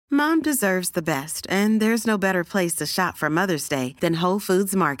Mom deserves the best, and there's no better place to shop for Mother's Day than Whole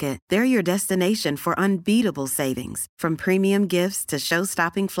Foods Market. They're your destination for unbeatable savings, from premium gifts to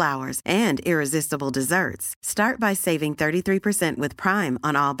show-stopping flowers and irresistible desserts. Start by saving 33% with Prime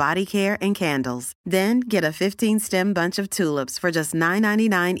on all body care and candles. Then get a 15-stem bunch of tulips for just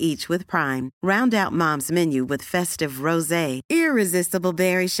 $9.99 each with Prime. Round out Mom's menu with festive rosé, irresistible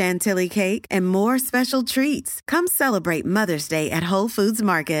berry chantilly cake, and more special treats. Come celebrate Mother's Day at Whole Foods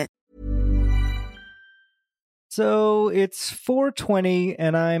Market. So it's 4:20,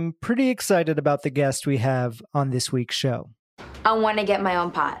 and I'm pretty excited about the guest we have on this week's show. I want to get my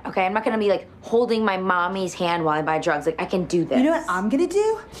own pot, okay? I'm not going to be, like, holding my mommy's hand while I buy drugs. Like, I can do this. You know what I'm going to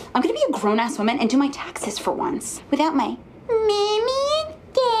do? I'm going to be a grown-ass woman and do my taxes for once. Without my mommy and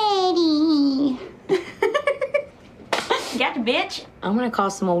daddy. Gotcha, bitch. I'm going to call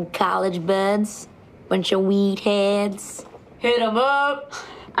some old college buds. Bunch of weed heads. Hit them up.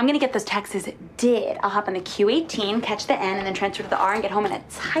 I'm gonna get those taxes did. I'll hop on the Q18, catch the N, and then transfer to the R and get home in a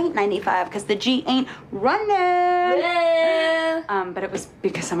tight 95 because the G ain't running. Yeah. But it was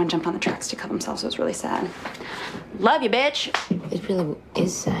because someone jumped on the tracks to kill themselves. It was really sad. Love you, bitch. It really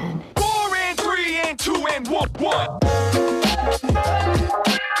is sad. 4 and 3 and 2 and 1.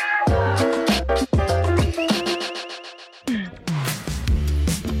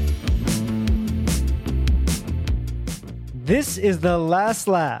 This is The Last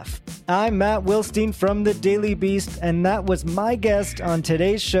Laugh. I'm Matt Wilstein from The Daily Beast, and that was my guest on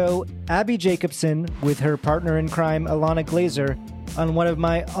today's show, Abbi Jacobson, with her partner in crime, Ilana Glazer, on one of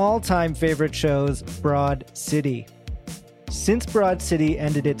my all-time favorite shows, Broad City. Since Broad City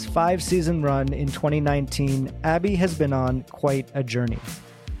ended its 5-season run in 2019, Abbi has been on quite a journey.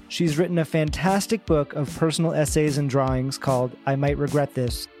 She's written a fantastic book of personal essays and drawings called I Might Regret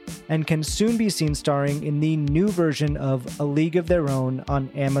This, and can soon be seen starring in the new version of A League of Their Own on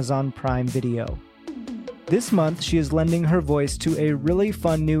Amazon Prime Video. This month, she is lending her voice to a really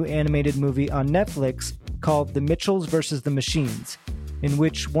fun new animated movie on Netflix called The Mitchells vs. the Machines, in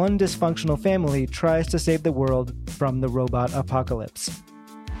which one dysfunctional family tries to save the world from the robot apocalypse.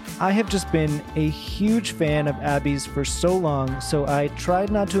 I have just been a huge fan of Abbi's for so long, so I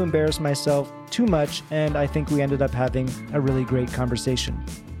tried not to embarrass myself too much, and I think we ended up having a really great conversation.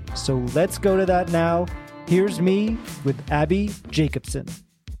 So let's go to that now. Here's me with Abbi Jacobson.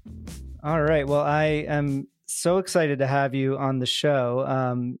 All right. Well, I am so excited to have you on the show.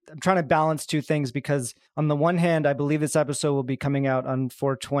 I'm trying to balance two things because on the one hand, I believe this episode will be coming out on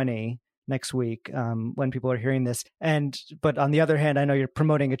 4/20 next week when people are hearing this. But on the other hand, I know you're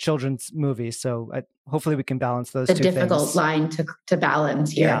promoting a children's movie. So hopefully we can balance those two things. A difficult line to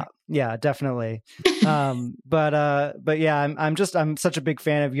balance here. Yeah, definitely. But yeah, I'm such a big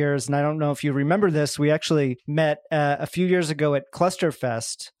fan of yours, and I don't know if you remember this. We actually met a few years ago at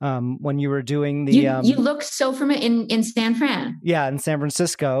Clusterfest when you were doing the. You looked so familiar in San Fran. Yeah, in San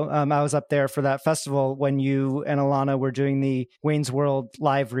Francisco. I was up there for that festival when you and Ilana were doing the Wayne's World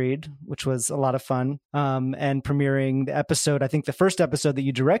live read, which was a lot of fun, and premiering the episode. I think the first episode that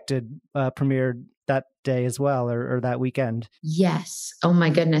you directed premiered that day as well, or that weekend. Yes. Oh my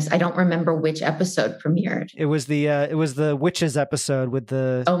goodness. I don't remember which episode premiered. It was the Witches episode with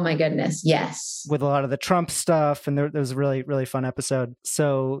the. Oh my goodness. Yes. With a lot of the Trump stuff. And there was a really, really fun episode.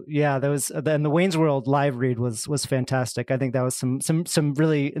 So yeah, and the Wayne's World live read was fantastic. I think that was some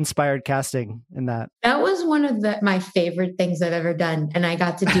really inspired casting in that. That was one of my favorite things I've ever done. And I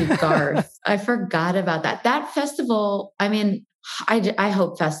got to do Garth. I forgot about that. That festival, I mean, I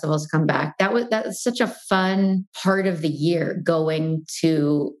hope festivals come back. That was such a fun part of the year, going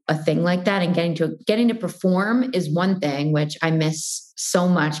to a thing like that and getting to perform is one thing, which I miss so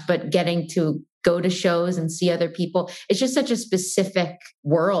much, but getting to go to shows and see other people, it's just such a specific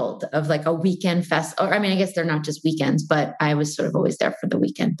world of like a weekend fest. Or I mean, I guess they're not just weekends, but I was sort of always there for the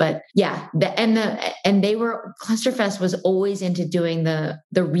weekend. But yeah, Clusterfest was always into doing the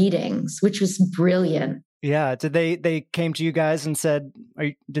readings, which was brilliant. Yeah. Did they came to you guys and said,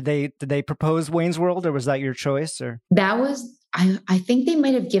 did they propose Wayne's World, or was that your choice? Or that was, I think they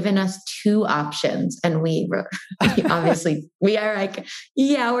might have given us two options, and we were obviously we are like,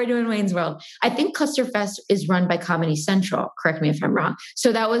 yeah, we're doing Wayne's World. I think Clusterfest is run by Comedy Central. Correct me if I'm wrong.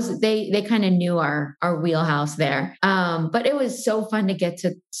 So that was they kind of knew our wheelhouse there. But it was so fun to get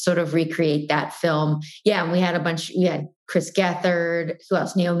to sort of recreate that film. Yeah, and we had Chris Gethard, who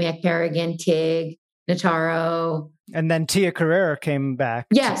else? Naomi Ekperigin, Tig, Notaro. And then Tia Carrere came back.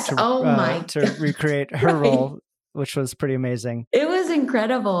 Yes. To recreate her role, which was pretty amazing. It was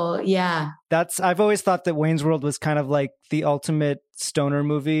incredible. Yeah. I've always thought that Wayne's World was kind of like the ultimate stoner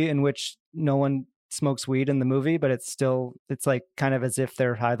movie in which no one smokes weed in the movie, but it's like kind of as if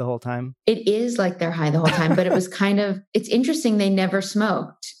they're high the whole time. It is like they're high the whole time, but it was it's interesting. They never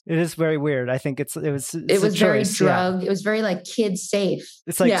smoked. It is very weird. I think it was very drugged. Yeah. It was very like kid safe.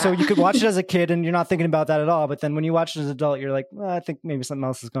 It's like, so you could watch it as a kid and you're not thinking about that at all. But then when you watch it as an adult, you're like, well, I think maybe something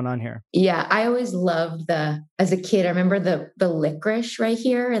else is going on here. Yeah. I always loved as a kid, I remember the licorice right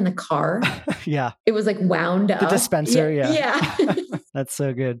here in the car. Yeah. It was like wound up. The dispenser. Yeah. Yeah. That's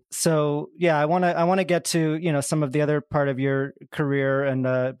so good. So yeah, I want to get to, some of the other part of your career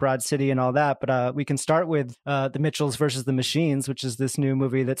and Broad City and all that, but we can start with The Mitchells versus the Machines, which is this new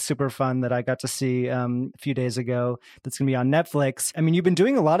movie that's super fun that I got to see a few days ago. That's going to be on Netflix. I mean, you've been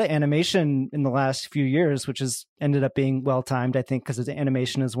doing a lot of animation in the last few years, which has ended up being well timed, I think, because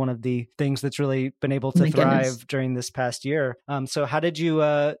animation is one of the things that's really been able to thrive during this past year. So how did you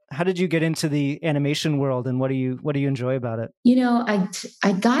get into the animation world, and what do you enjoy about it?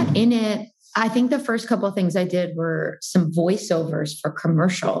 I got in it. I think the first couple of things I did were some voiceovers for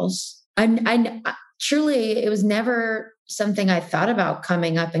commercials. And truly, it was never something I thought about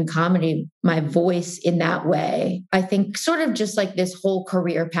coming up in comedy, my voice in that way. I think sort of just like this whole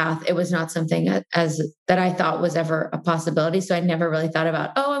career path, it was not something that I thought was ever a possibility. So I never really thought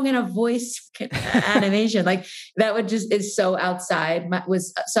about, I'm going to voice animation. Like that is so outside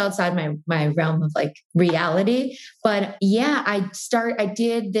my realm of like reality. But yeah, I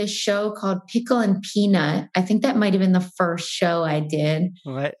did this show called Pickle and Peanut. I think that might've been the first show I did.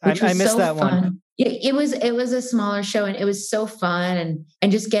 Well, I missed that one. It was a smaller show and it was so fun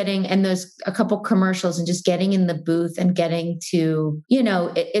and just getting, and those a couple commercials and just getting in the booth and getting to,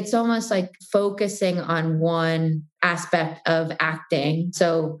 it's almost like focusing on one aspect of acting.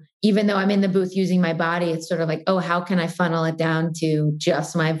 So even though I'm in the booth using my body, it's sort of like, how can I funnel it down to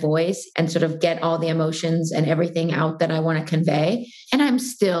just my voice and sort of get all the emotions and everything out that I want to convey? And I'm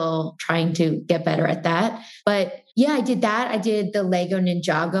still trying to get better at that. But yeah, I did that. I did the Lego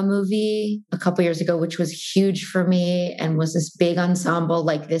Ninjago movie a couple years ago, which was huge for me and was this big ensemble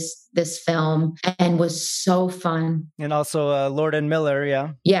like this film and was so fun. And also Lord and Miller, yeah.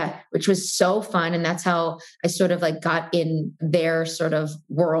 Yeah, which was so fun. And that's how I sort of like got in their sort of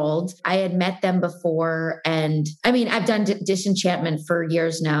world. I had met them before. And I mean, I've done Disenchantment for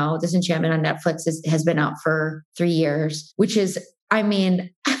years now. Disenchantment on Netflix has been out for 3 years, which is, I mean,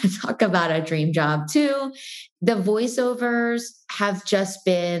 talk about a dream job too. The voiceovers have just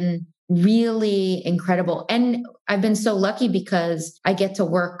been really incredible. And I've been so lucky because I get to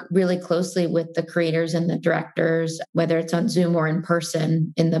work really closely with the creators and the directors, whether it's on Zoom or in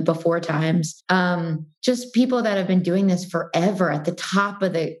person in the before times. Just people that have been doing this forever at the top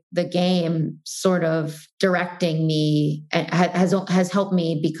of the game, sort of directing me has helped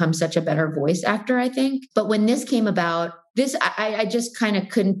me become such a better voice actor, I think. But when this came about, I just kind of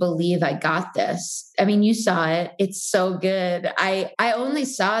couldn't believe I got this. I mean, you saw it. It's so good. I only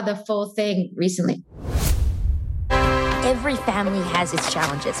saw the full thing recently. Every family has its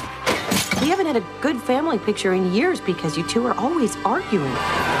challenges. We haven't had a good family picture in years because you two are always arguing.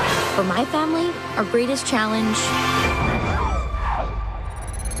 For my family, our greatest challenge,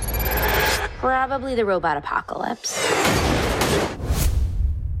 probably the robot apocalypse.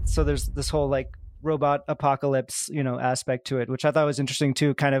 So there's this whole like robot apocalypse, aspect to it, which I thought was interesting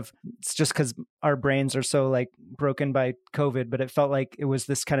too. Kind of, it's just because our brains are so like broken by COVID, but it felt like it was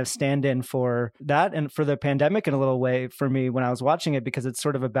this kind of stand-in for that and for the pandemic in a little way for me when I was watching it, because it's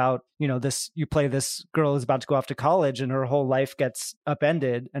sort of about, you play this girl who's about to go off to college and her whole life gets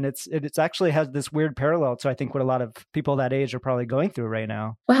upended. And it's actually has this weird parallel to, I think, what a lot of people that age are probably going through right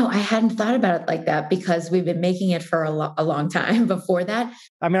now. Wow. I hadn't thought about it like that because we've been making it for a long time before that.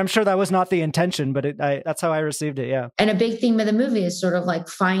 I mean, I'm sure that was not the intention, but that's how I received it. Yeah. And a big theme of the movie is sort of like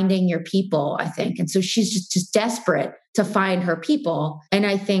finding your people, I think. And so she's just desperate to find her people. And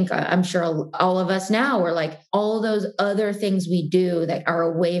I think, I'm sure all of us now are like, all those other things we do that are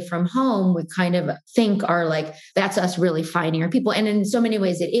away from home, we kind of think are like, that's us really finding our people. And in so many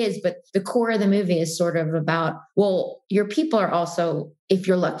ways it is, but the core of the movie is sort of about, well, your people are also, if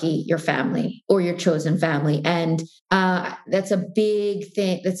you're lucky, your family or your chosen family. And that's a big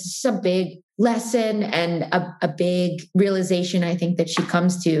thing. That's just a big lesson and a big realization, I think, that she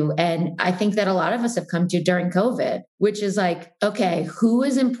comes to. And I think that a lot of us have come to during COVID, which is like, okay, who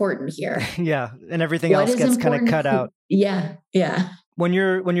is important here? Yeah. And everything else gets kind of cut out. Yeah. Yeah. When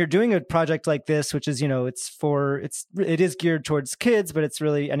you're doing a project like this, which is, it is geared towards kids, but it's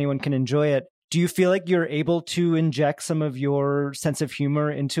really anyone can enjoy it. Do you feel like you're able to inject some of your sense of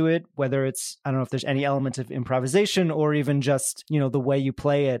humor into it, whether it's, I don't know if there's any elements of improvisation or even just, the way you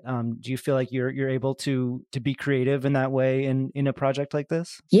play it? Do you feel like you're able to be creative in that way in a project like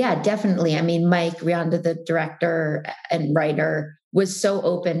this? Yeah, definitely. I mean, Mike Rionda, the director and writer, was so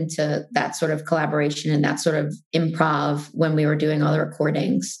open to that sort of collaboration and that sort of improv when we were doing all the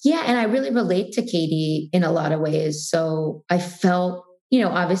recordings. Yeah. And I really relate to Katie in a lot of ways. So I felt,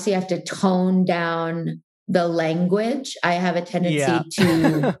 obviously I have to tone down the language. I have a tendency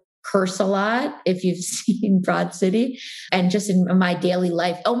to curse a lot, if you've seen Broad City, and just in my daily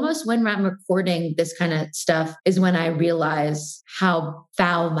life, almost when I'm recording this kind of stuff is when I realize how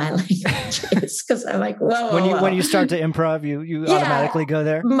foul my language is. Cause I'm like, whoa. When you start to improv, you automatically go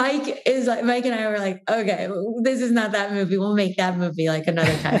there. Mike and I were like, okay, this is not that movie. We'll make that movie like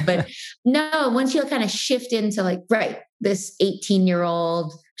another time. But no, once you kind of shift into like, right, this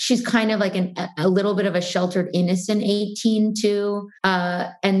 18-year-old, she's kind of like a little bit of a sheltered, innocent 18 too.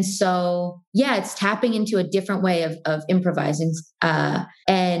 And so, it's tapping into a different way of improvising.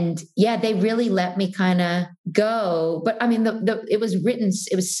 And they really let me kind of go. But I mean, it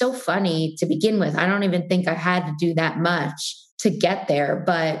was so funny to begin with. I don't even think I had to do that much to get there.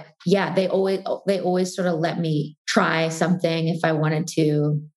 But they always sort of let me try something if I wanted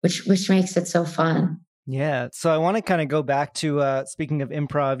to, which makes it so fun. Yeah. So I want to kind of go back to, speaking of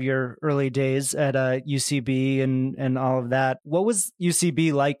improv, your early days at UCB and all of that. What was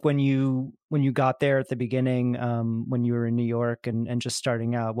UCB like when you got there at the beginning, when you were in New York and just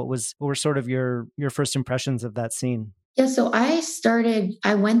starting out? What were sort of your first impressions of that scene? Yeah, so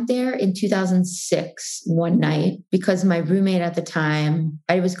I went there in 2006 one night because my roommate at the time,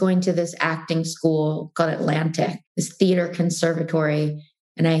 I was going to this acting school called Atlantic, this theater conservatory.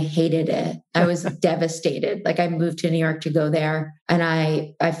 And I hated it. I was devastated. Like I moved to New York to go there and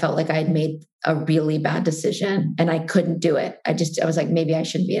I felt like I'd made a really bad decision and I couldn't do it. I was like, maybe I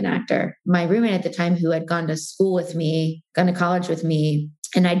shouldn't be an actor. My roommate at the time, who had gone to college with me,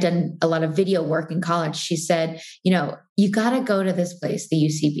 and I'd done a lot of video work in college, she said, you got to go to this place, the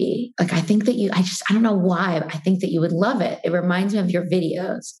UCB. Like, I think that I don't know why, but I think that you would love it. It reminds me of your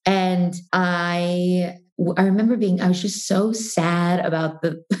videos. And I remember I was just so sad about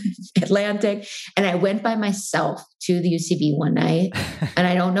the Atlantic. And I went by myself to the UCB one night and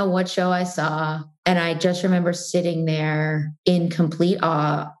I don't know what show I saw. And I just remember sitting there in complete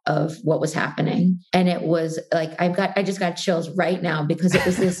awe of what was happening. And it was like, I just got chills right now because it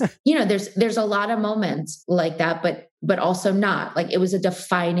was this, there's a lot of moments like that, but also not. Like it was a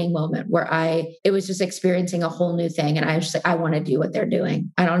defining moment where it was just experiencing a whole new thing. And I was just like, I want to do what they're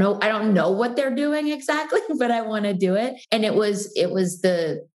doing. I don't know what they're doing exactly, but I want to do it. And it was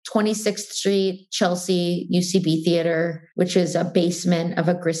the 26th Street, Chelsea, UCB Theater, which is a basement of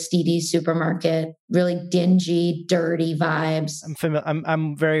a Gristedes supermarket, really dingy, dirty vibes.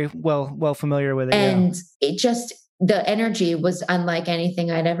 I'm very well familiar with it. And it just, the energy was unlike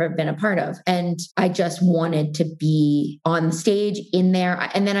anything I'd ever been a part of. And I just wanted to be on stage in there.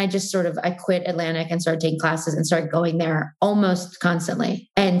 And then I quit Atlantic and started taking classes and started going there almost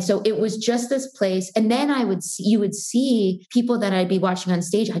constantly. And so it was just this place. And then you would see people that I'd be watching on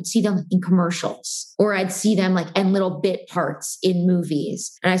stage. I'd see them in commercials or I'd see them like in little bit parts in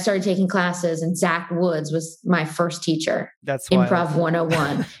movies. And I started taking classes and Zach Woods was my first teacher. That's Improv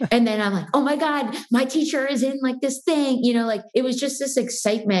 101. And then I'm like, oh my God, my teacher is in like this thing, like it was just this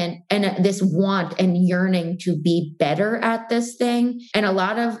excitement and this want and yearning to be better at this thing. And a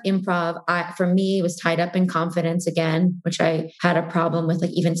lot of improv, for me, was tied up in confidence again, which I had a problem with,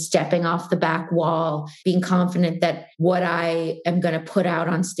 like even stepping off the back wall, being confident that what I am going to put out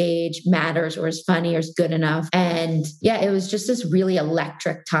on stage matters or is funny or is good enough. And it was just this really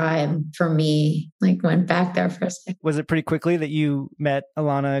electric time for me. Like went back there for a second. Was it pretty quickly that you met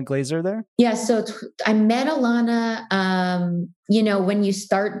Ilana Glazer there? Yeah. So I met Ilana. When you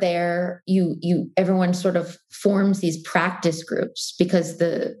start there, everyone sort of forms these practice groups because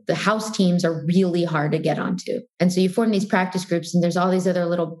the house teams are really hard to get onto. And so you form these practice groups and there's all these other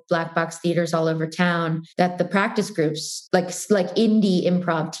little black box theaters all over town that the practice groups, like indie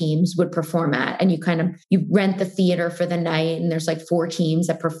improv teams would perform at. And you rent the theater for the night and there's like 4 teams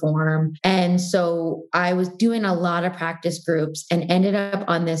that perform. And so I was doing a lot of practice groups and ended up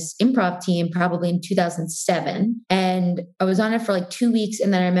on this improv team probably in 2007. And I was on it for like 2 weeks.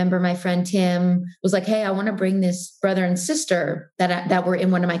 And then I remember my friend Tim was like, hey, I want to bring this brother and sister that were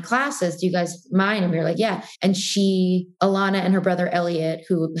in one of my classes. Do you guys mind? And we were like, yeah. And Ilana and her brother Elliot,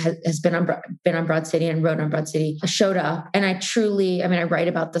 who has been on Broad City and wrote on Broad City, showed up. And I write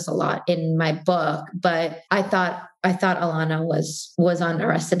about this a lot in my book, but I thought Alana was on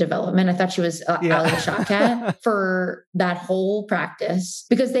Arrested Development. I thought she was Alia Shawkat for that whole practice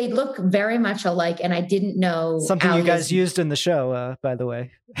because they look very much alike. And I didn't know something you guys used in the show, by the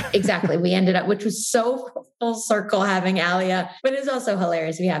way. Exactly. We ended up, which was so full circle having Alia, but it's also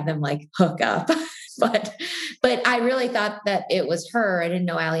hilarious. We have them like hook up. But I really thought that it was her. I didn't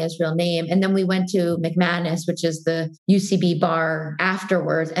know Alia's real name. And then we went to McManus, which is the UCB bar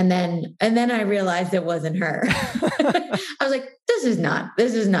afterwards. And then I realized it wasn't her. I was like, this is not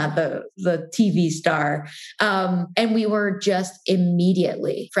the TV star. And we were just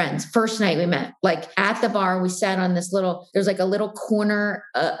immediately friends. First night we met, like at the bar, we sat on this there's like a little corner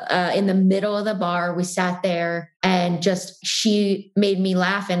in the middle of the bar. We sat there and she made me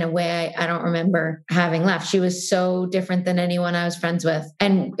laugh in a way I don't remember having laughed. She was so different than anyone I was friends with.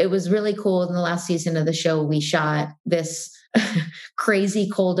 And it was really cool. In the last season of the show, we shot this crazy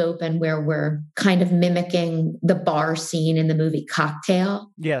cold open where we're kind of mimicking the bar scene in the movie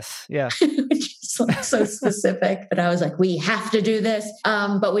Cocktail. Yes. Yeah. Which is like so specific, but I was like, we have to do this.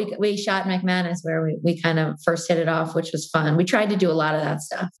 But we shot McManus where we kind of first hit it off, which was fun. We tried to do a lot of that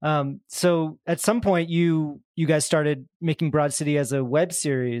stuff. So at some point you guys started making Broad City as a web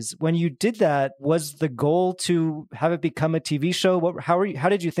series. When you did that, was the goal to have it become a TV show? How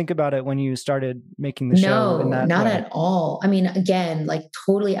did you think about it when you started making the show? No, not at all. I mean, again, like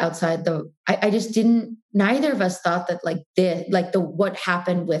totally outside I just didn't, neither of us thought that what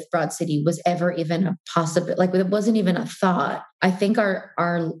happened with Broad City was ever even a possibility. Like it wasn't even a thought. I think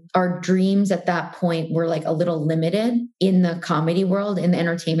our dreams at that point were like a little limited in the comedy world, in the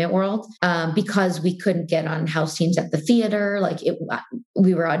entertainment world, because we couldn't get on house teams at the theater.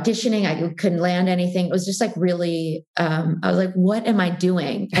 We were auditioning. I couldn't land anything. It was just like really, I was like, what am I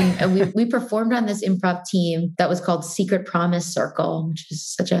doing? And we performed on this improv team that was called Secret Promise Circle, which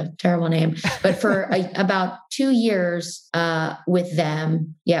is such a terrible name. But for about 2 years with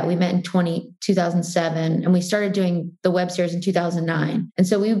them, we met in 2007, and we started doing the web series in 2009. And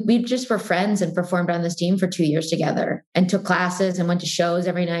so we just were friends and performed on this team for 2 years together and took classes and went to shows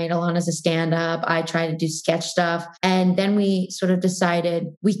every night. Alana's a stand-up. I tried to do sketch stuff. And then we sort of decided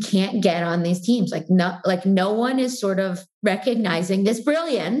we can't get on these teams. No one is sort of recognizing this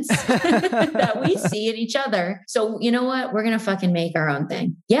brilliance that we see in each other. So you know what? We're going to fucking make our own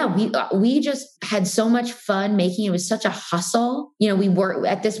thing. Yeah. We just had so much fun making it. It was such a hustle.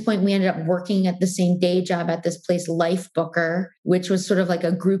 At this point, we ended up working at the same day job at this place, Life Booker, which was sort of like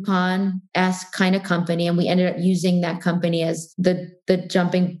a Groupon-esque kind of company. And we ended up using that company as the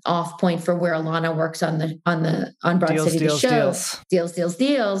jumping off point for where Alana works on Broad City, the show.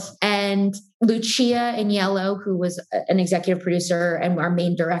 Deals. And Lucia in Yellow, who was an executive producer and our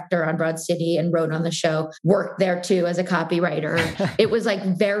main director on Broad City and wrote on the show, worked there too as a copywriter. It was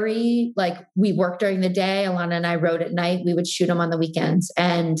we worked during the day. Alana and I wrote at night. We would shoot them on the weekends.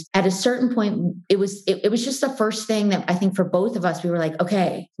 And at a certain point, it was just the first thing that I think for both of us, we were like,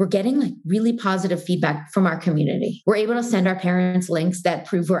 okay, we're getting like really positive feedback from our community. We're able to send our parents links that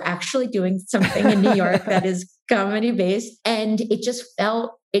prove we're actually doing something in New York that is comedy based. And it just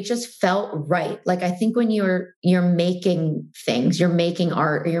felt right. Like, I think when you're making things, you're making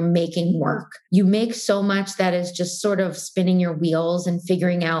art, or you're making work, you make so much that is just sort of spinning your wheels and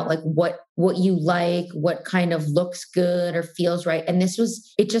figuring out like what you like, what kind of looks good or feels right. And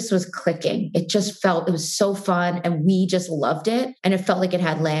it just was clicking. It was so fun. And we just loved it. And it felt like it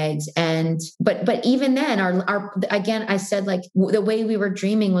had legs. But even then again, I said like the way we were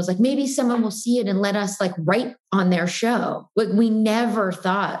dreaming was like, maybe someone will see it and let us like write on their show. Like we never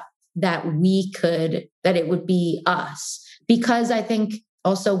thought that it would be us, because I think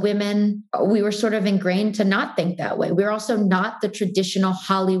also women, we were sort of ingrained to not think that way. We're also not the traditional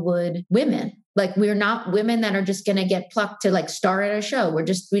Hollywood women. Like we're not women that are just going to get plucked to like star at a show.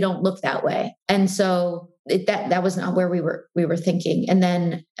 We don't look that way. And so that was not where we were thinking. And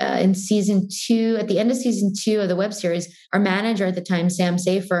then in season 2, at the end of season 2 of the web series, our manager at the time, Sam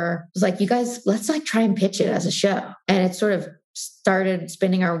Safer, was like, you guys, let's like try and pitch it as a show. And it sort of started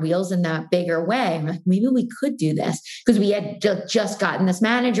spinning our wheels in that bigger way. I'm like, maybe we could do this, because we had just gotten this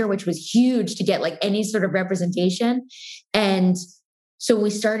manager, which was huge to get like any sort of representation. And so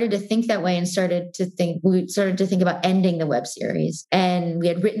we started to think that way and started to think about ending the web series. And we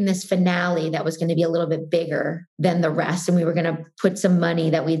had written this finale that was going to be a little bit bigger than the rest. And we were going to put some money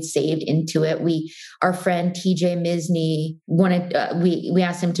that we'd saved into it. Our friend TJ Misney we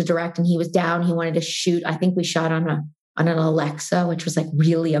asked him to direct, and he was down. He wanted to shoot. I think we shot on an Alexa, which was like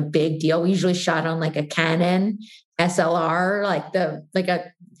really a big deal. We usually shot on like a Canon SLR, like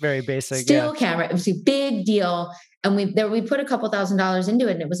a very basic still camera. It was a big deal. And we put a couple $1,000s into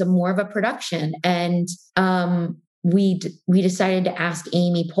it, and it was more of a production. And we decided to ask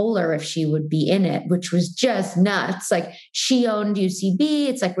Amy Poehler if she would be in it, which was just nuts. Like, she owned UCB.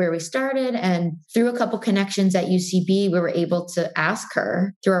 It's like where we started. And through a couple connections at UCB, we were able to ask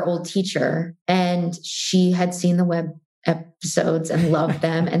her through our old teacher. And she had seen the web episodes and loved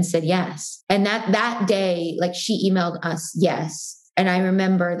them and said yes. And that day, like, she emailed us yes. And I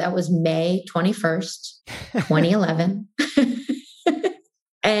remember that was May 21st, 2011.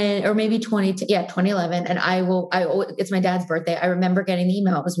 Or maybe 2011. And it's my dad's birthday. I remember getting the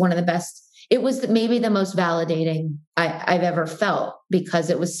email. It was one of the best. It was maybe the most validating I've ever felt, because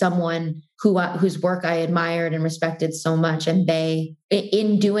it was someone whose work I admired and respected so much. And they,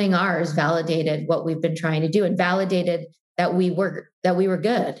 in doing ours, validated what we've been trying to do and validated that we were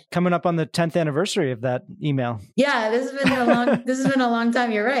good. Coming up on the 10th anniversary of that email. Yeah, this has been a long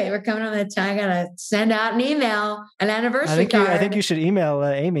time. You're right. We're coming on the time. I gotta send out an email, an anniversary card. I think you should email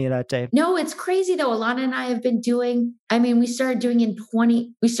Amy that day. No, it's crazy though. Alana and I have been doing. I mean, we started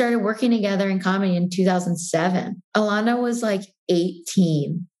working together in comedy in 2007. Alana was like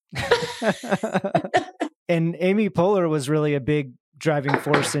 18. And Amy Poehler was really a big driving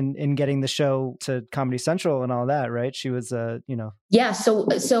force in getting the show to Comedy Central and all that, right? She was, Yeah. So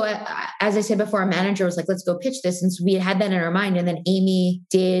as I said before, our manager was like, let's go pitch this. And so we had that in our mind. And then Amy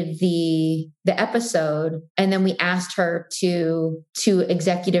did the episode. And then we asked her to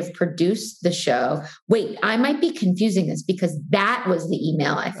executive produce the show. Wait, I might be confusing this because that was the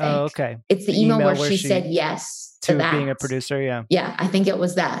email, I think. Oh, okay. It's the email where she said yes to that. Being a producer, yeah. Yeah, I think it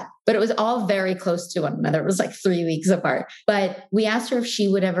was that. But it was all very close to one another. It was like 3 weeks apart. But we asked her if she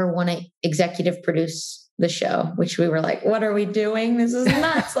would ever want to executive produce the show, which we were like, what are we doing? This is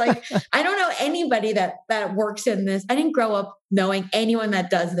nuts. Like, I don't know anybody that works in this. I didn't grow up knowing anyone that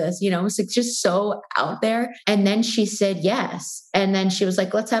does this, it's like just so out there. And then she said yes. And then she was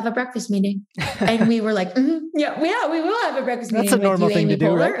like, let's have a breakfast meeting. And we were like, yeah, we will have a breakfast meeting. That's a normal thing to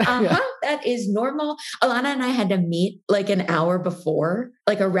do, right? Yeah. That is normal. Alana and I had to meet like an hour before,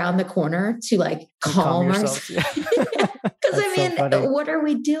 like around the corner to like calm ourselves. Because I mean, what are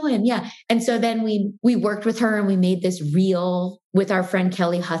we doing? Yeah. And so then we worked with her and we made this reel with our friend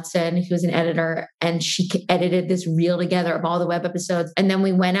Kelly Hudson, who was an editor, and she edited this reel together of all the web episodes. And then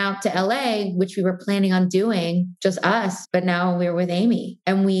we went out to LA, which we were planning on doing, just us, but now we're with Amy.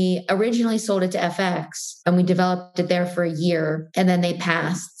 And we originally sold it to FX and we developed it there for a year, and then they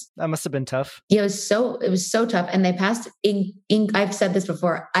passed. That must have been tough. Yeah, it was so tough. And they passed in I've said this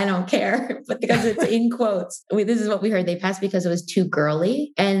before, I don't care, but because it's in quotes. This is what we heard. They passed because it was too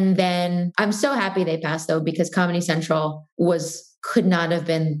girly. And then I'm so happy they passed though, because Comedy Central could not have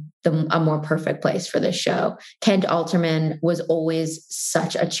been a more perfect place for this show. Kent Alterman was always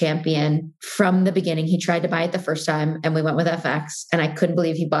such a champion from the beginning. He tried to buy it the first time and we went with FX, and I couldn't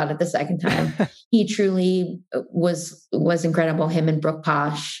believe he bought it the second time. He truly was incredible. Him and Brooke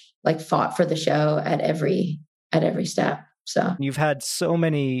Posh like fought for the show at every step. So you've had so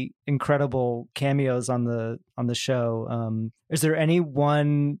many incredible cameos on the show. Is there any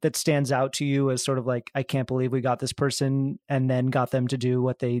one that stands out to you as sort of like, I can't believe we got this person and then got them to do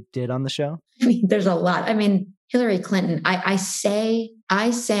what they did on the show? I mean, there's a lot. I mean, Hillary Clinton, I say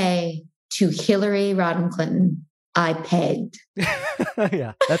to Hillary Rodham Clinton, I pegged.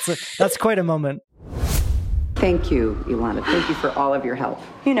 Yeah, that's quite a moment. Thank you, Ilana. Thank you for all of your help.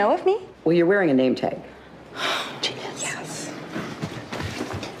 You know of me? Well, you're wearing a name tag. Genius. Yes.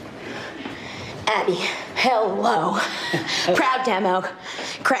 Abby, hello. Proud demo,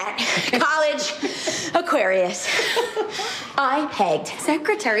 crat, college, Aquarius. I pegged.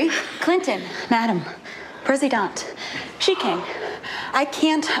 Secretary Clinton, Madam President, she king. I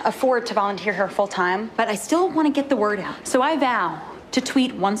can't afford to volunteer here full time, but I still want to get the word out. So I vow to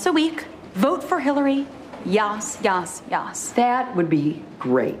tweet once a week, vote for Hillary, yas, yas, yas. That would be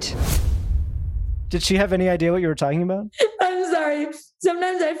great. Did she have any idea what you were talking about? I'm sorry.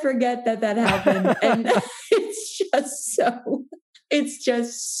 Sometimes I forget that happened. And it's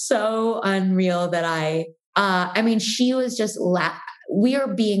just so unreal that she was just we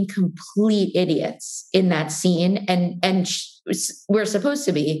are being complete idiots in that scene. And we're supposed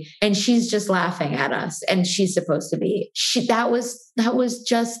to be, and she's just laughing at us, and she's supposed to be. That was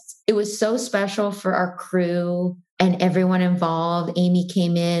just, it was so special for our crew and everyone involved. Amy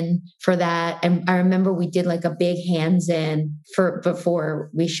came in for that. And I remember we did like a big hands in before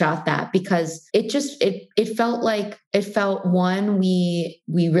we shot that, because it felt one, we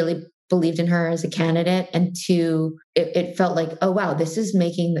really believed in her as a candidate. And two, it felt like, oh, wow, this is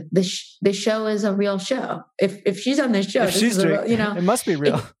making this show is a real show. If she's on this show, it must be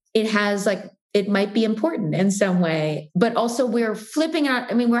real. It has like it might be important in some way. But also we're flipping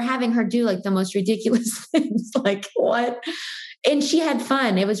out. I mean, we're having her do like the most ridiculous things. Like what? And she had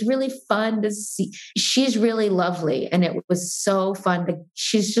fun. It was really fun to see. She's really lovely. And it was so fun.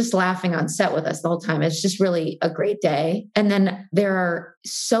 She's just laughing on set with us the whole time. It's just really a great day. And then there are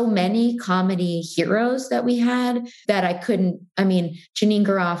so many comedy heroes that we had that Janine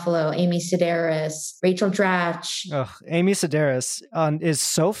Garofalo, Amy Sedaris, Rachel Dratch. Oh, Amy Sedaris is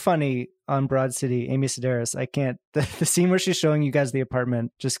so funny on Broad City. Amy Sedaris. I can't, the scene where she's showing you guys the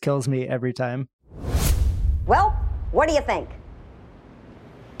apartment just kills me every time. Well, what do you think?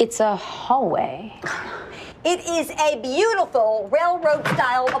 It's a hallway. It is a beautiful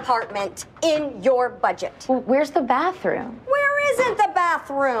railroad-style apartment in your budget. Well, where's the bathroom? Where isn't the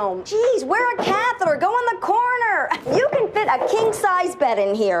bathroom? Geez, wear a catheter, go in the corner. You can fit a king-size bed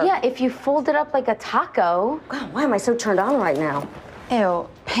in here. Yeah, if you fold it up like a taco. God, why am I so turned on right now? Ew,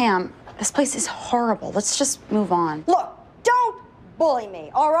 Pam, this place is horrible. Let's just move on. Look, don't bully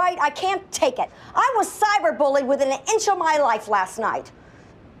me, all right? I can't take it. I was cyberbullied within an inch of my life last night.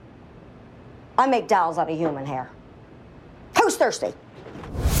 I make dolls out of human hair. Who's thirsty?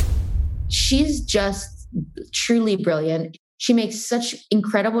 She's just truly brilliant. She makes such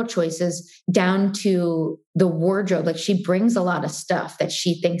incredible choices down to the wardrobe. Like she brings a lot of stuff that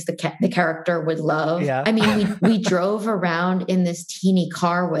she thinks the character would love. Yeah. I mean, we drove around in this teeny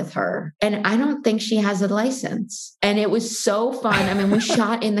car with her and I don't think she has a license. And it was so fun. I mean, we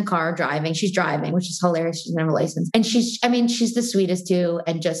shot in the car driving. She's driving, which is hilarious. She doesn't have a license. And she's the sweetest too.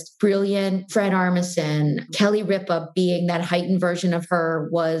 And just brilliant. Fred Armisen, Kelly Ripa being that heightened version of her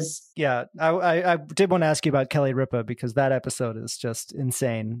was. Yeah. I did want to ask you about Kelly Ripa because that episode is just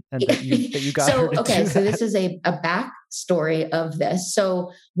insane. And that you got her to do so that. This is a backstory of this.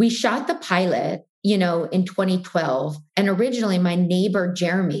 So we shot the pilot, in 2012. And originally my neighbor,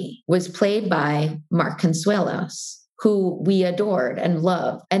 Jeremy, was played by Mark Consuelos, who we adored and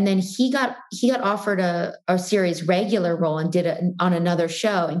loved. And then he got offered a series regular role and did it on another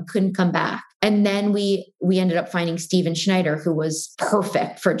show and couldn't come back. And then we ended up finding Steven Schneider, who was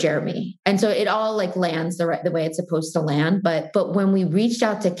perfect for Jeremy. And so it all like lands the way it's supposed to land. But when we reached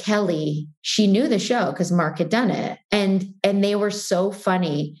out to Kelly, she knew the show because Mark had done it. And they were so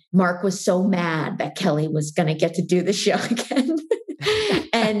funny. Mark was so mad that Kelly was going to get to do the show again.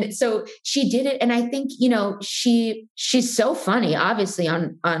 And so she did it. And I think, she's so funny, obviously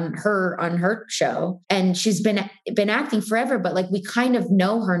on her show, and she's been acting forever, but like, we kind of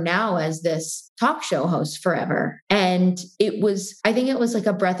know her now as this talk show host forever. And I think it was like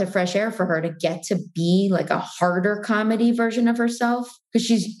a breath of fresh air for her to get to be like a harder comedy version of herself. Because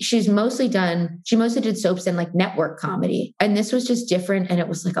she mostly did soaps and like network comedy. And this was just different. And it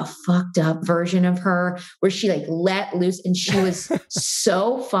was like a fucked up version of her where she like let loose and she was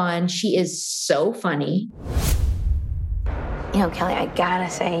so fun. She is so funny. Kelly, I gotta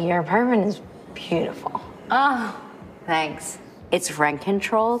say, your apartment is beautiful. Oh, thanks. It's rent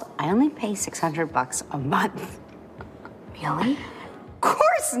controlled. I only pay $600 a month. Really? Of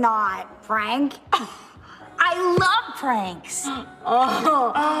course not, Frank. I love pranks.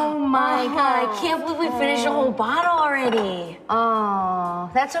 Oh my God. I can't believe we finished a whole bottle already. Oh,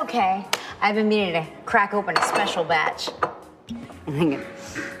 that's okay. I've been meaning to crack open a special batch.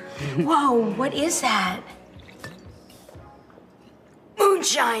 Whoa, what is that?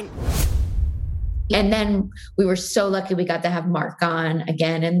 Moonshine. And then we were so lucky we got to have Mark on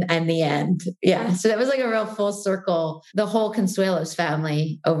again and the end. Yeah. So that was like a real full circle, the whole Consuelos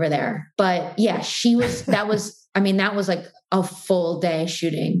family over there. But yeah, that was like a full day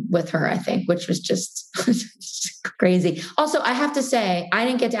shooting with her, I think, which was just crazy. Also, I have to say, I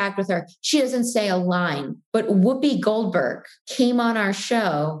didn't get to act with her. She doesn't say a line, but Whoopi Goldberg came on our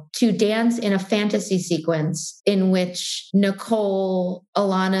show to dance in a fantasy sequence in which Nicole,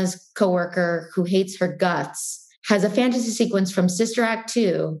 Alana's coworker who hates her guts, has a fantasy sequence from Sister Act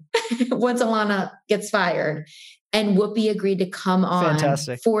 2 once Alana gets fired. And Whoopi agreed to come on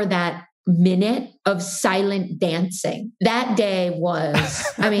for that minute of silent dancing. That day was,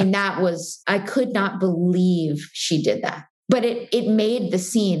 I could not believe she did that. But it made the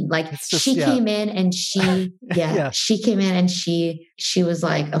scene. Like she came in and she came in and she was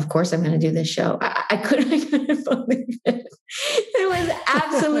like, of course I'm going to do this show. I couldn't believe it. It was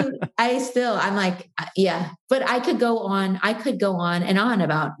absolute. I'm like, yeah, but I could go on and on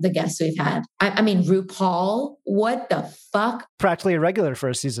about the guests we've had. I mean, RuPaul, what the fuck? Practically a regular for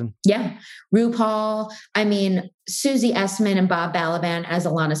a season. Yeah. RuPaul. I mean, Susie Essman and Bob Balaban as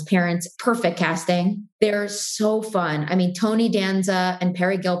Alana's parents. Perfect casting. They're so fun. I mean, Tony Danza and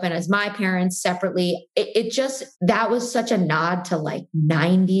Perry Gilpin as my parents separately. It just, that was such a nod to like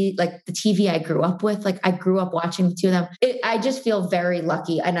 90, like the TV I grew up with. Like I grew up watching the two of them. I just feel very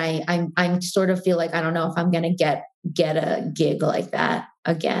lucky. And I sort of feel like, I don't know if I'm going to get a gig like that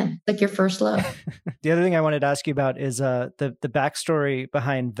again, like your first love. The other thing I wanted to ask you about is the backstory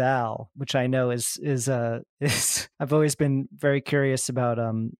behind Val, which I know is I've always been very curious about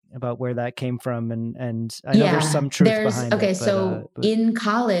where that came from, and I know there's some truth behind it. Okay, so in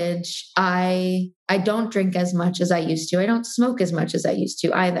college, I don't drink as much as I used to. I don't smoke as much as I used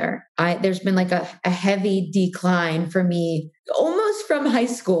to either. There's been like a heavy decline for me, almost from high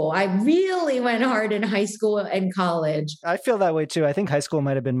school. I really went hard in high school and college. I feel that way too. I think high school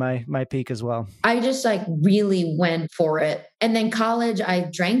might have been my peak as well. I just like really went for it. And then college, I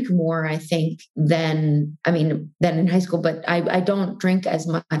drank more, I think, than in high school, but I don't drink as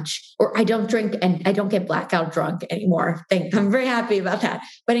much, or I don't drink and I don't get blackout drunk anymore. I'm very happy about that.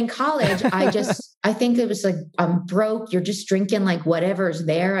 But in college, I think it was like, I'm broke. You're just drinking like whatever's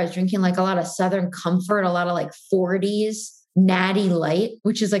there. I was drinking like a lot of Southern Comfort, a lot of like 40s Natty Light,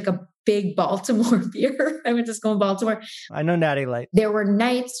 which is like a big Baltimore beer. I went to school in Baltimore. I know Natty Light. There were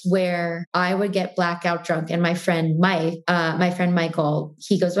nights where I would get blackout drunk, and my friend Michael,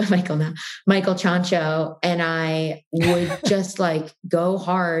 he goes by Michael now, Michael Chancho, and I would just like go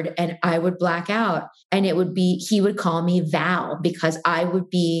hard and I would black out. And he would call me Val because I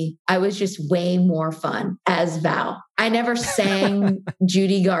was just way more fun as Val. I never sang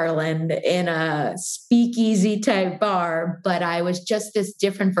Judy Garland in a speakeasy type bar, but I was just this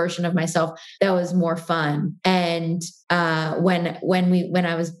different version of myself that was more fun. And when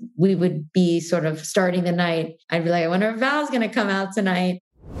we would be sort of starting the night, I'd be like, I wonder if Val's going to come out tonight.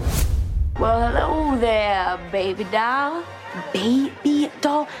 Well, hello there, baby doll. Baby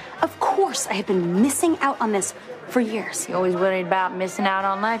doll? Of course, I have been missing out on this for years. You always worried about missing out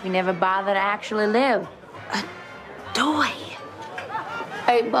on life. You never bother to actually live. A toy.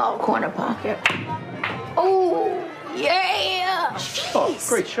 8-ball corner pocket. Oh, yeah. Jeez. Oh,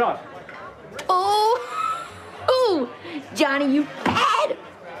 great shot. Oh, Johnny, you bad.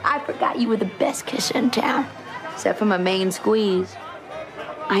 I forgot you were the best kisser in town, except for my main squeeze.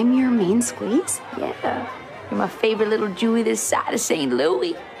 I'm your main squeeze? Yeah. You're my favorite little Jewy this side of St.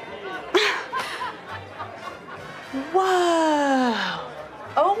 Louis. Whoa.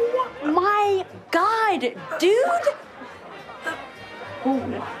 Oh my God, dude.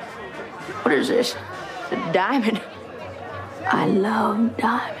 Ooh. What is this? A diamond. I love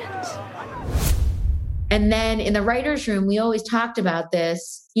diamonds. And then in the writer's room, we always talked about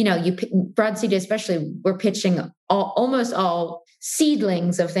this. You know, Broad City especially, we're pitching almost all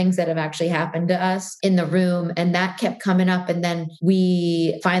seedlings of things that have actually happened to us in the room. And that kept coming up. And then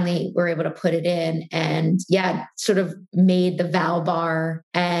we finally were able to put it in and sort of made the Val bar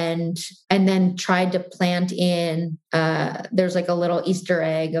and then tried to plant in, there's like a little Easter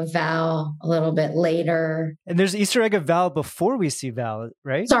egg of Val a little bit later. And there's an Easter egg of Val before we see Val,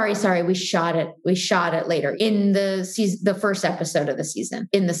 right? Sorry. We shot it later in the first episode of the season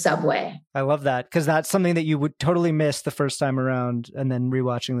in the subway. I love that because that's something that you would totally miss the first time around. And then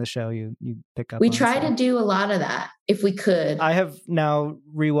rewatching the show, you pick up. We try to do a lot of that if we could. I have now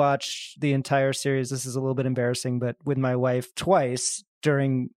rewatched the entire series. This is a little bit embarrassing, but with my wife twice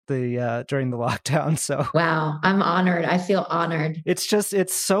during the lockdown. So wow, I'm honored. I feel honored.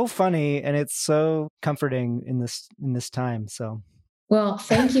 It's so funny and it's so comforting in this time. So. Well,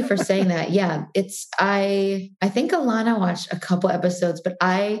 thank you for saying that. Yeah, I think Alana watched a couple episodes, but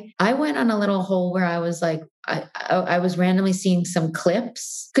I went on a little hole where I was like, I was randomly seeing some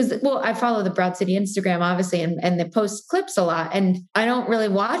clips because, I follow the Broad City Instagram, obviously, and they post clips a lot. And I don't really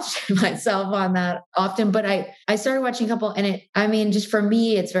watch myself on that often, but I started watching a couple and just for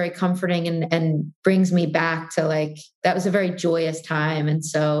me, it's very comforting and brings me back to like, that was a very joyous time. And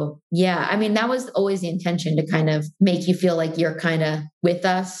so, that was always the intention to kind of make you feel like you're kind of with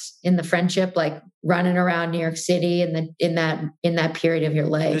us in the friendship, like running around New York City and in that period of your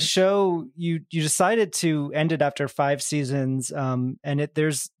life. The show, you decided to end it after 5 seasons, and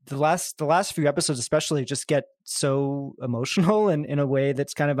there's the last few episodes especially just get so emotional and in a way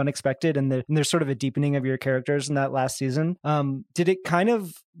that's kind of unexpected, and there's sort of a deepening of your characters in that last season.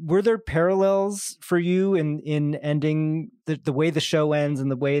 Were there parallels for you in ending the way the show ends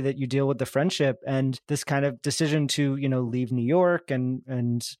and the way that you deal with the friendship and this kind of decision to leave New York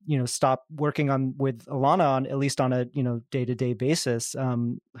and stop working with Alana on at least on a day-to-day basis?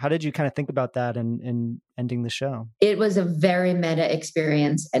 How did you kind of think about that and ending the show? It was a very meta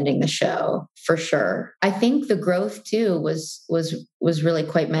experience ending the show for sure. I think the growth too was really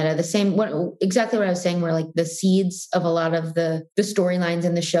quite meta. The same, exactly what I was saying, where like the seeds of a lot of the storylines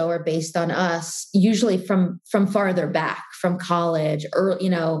in the show are based on us, usually from farther back, from college, or,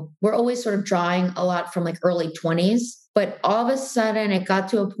 we're always sort of drawing a lot from like early 20s. But all of a sudden it got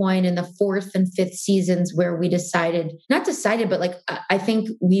to a point in the 4th and 5th seasons where we but like, I think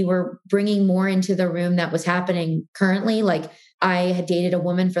we were bringing more into the room that was happening currently. Like I had dated a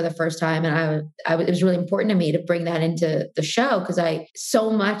woman for the first time, and it was really important to me to bring that into the show, because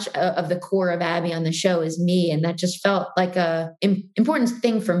so much of the core of Abbi on the show is me. And that just felt like a important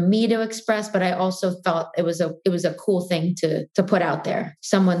thing for me to express. But I also felt it was a cool thing to put out there.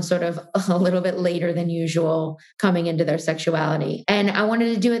 Someone sort of a little bit later than usual coming into their sexuality. And I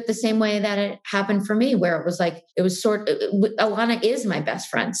wanted to do it the same way that it happened for me, where it was like, Ilana is my best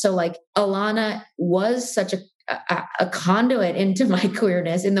friend. So like Ilana was such a conduit into my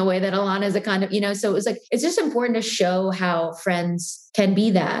queerness in the way that Ilana is a kind of, so it was like, it's just important to show how friends can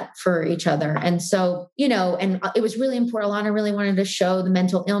be that for each other. And so, and it was really important. Ilana really wanted to show the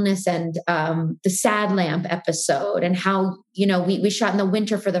mental illness and the sad lamp episode, and how, we shot in the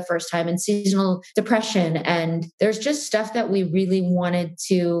winter for the first time, and seasonal depression. And there's just stuff that we really wanted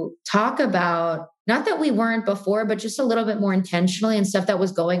to talk about. Not that we weren't before, but just a little bit more intentionally, and stuff that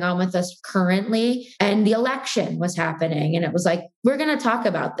was going on with us currently. And the election was happening. And it was like, we're going to talk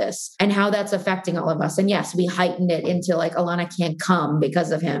about this and how that's affecting all of us. And yes, we heightened it into like, Ilana can't come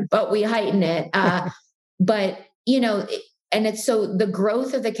because of him, but we heightened it. But, and it's so the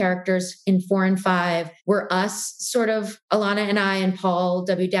growth of the characters in 4 and 5 were us, sort of Ilana and I and Paul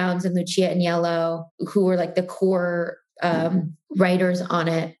W. Downs and Lucia and Yellow, who were like the core writers on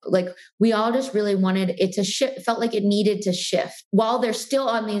it. Like we all just really wanted it to shift, felt like it needed to shift while they're still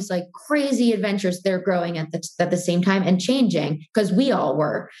on these like crazy adventures. They're growing at the same time and changing, because we all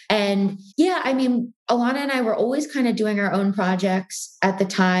were. And yeah, I mean, Ilana and I were always kind of doing our own projects at the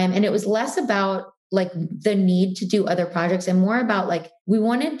time. And it was less about like the need to do other projects and more about like, we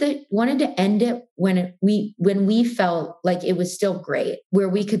wanted to end it when we felt like it was still great, where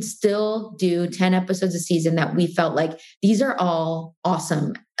we could still do 10 episodes a season that we felt like these are all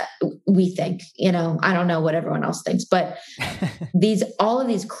awesome. We think, I don't know what everyone else thinks, but all of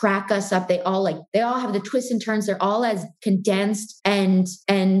these crack us up. They all have the twists and turns. They're all as condensed and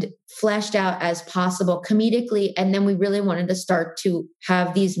fleshed out as possible comedically. And then we really wanted to start to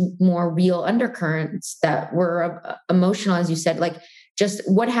have these more real undercurrents that were emotional, as you said, like just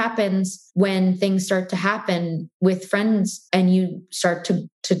what happens when things start to happen with friends and you start to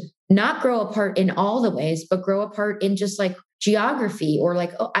not grow apart in all the ways, but grow apart in just like geography, or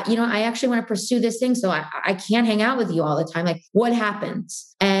like, I actually want to pursue this thing, so I can't hang out with you all the time. Like, what happens?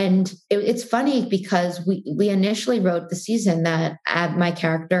 And it's funny because we initially wrote the season that my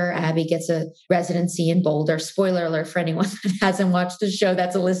character Abbi gets a residency in Boulder. Spoiler alert for anyone that hasn't watched the show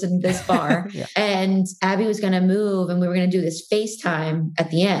that's listened this far. Yeah. And Abbi was going to move, and we were going to do this FaceTime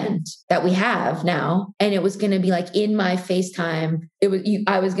at the end that we have now, and it was going to be like in my FaceTime.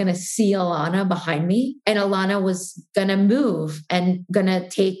 I was going to see Ilana behind me, and Ilana was going to move and going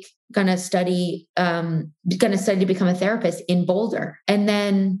to study to become a therapist in Boulder. And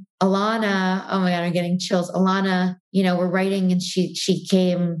then Ilana, oh my God, I'm getting chills. Ilana, we're writing, and she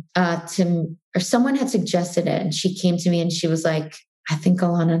came or someone had suggested it, and she came to me and she was like, I think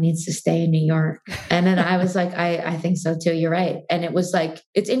Ilana needs to stay in New York. And then I was like, I think so too. You're right. And it was like,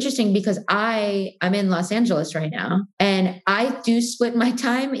 it's interesting because I'm in Los Angeles right now, and I do split my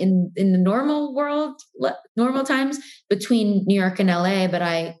time in the normal world, normal times between New York and LA, but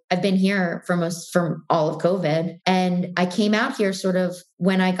I've been here from all of COVID. And I came out here sort of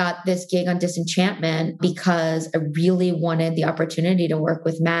when I got this gig on Disenchantment, because I really wanted the opportunity to work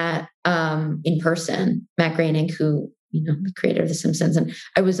with Matt in person, Matt Groening, who, the creator of The Simpsons. And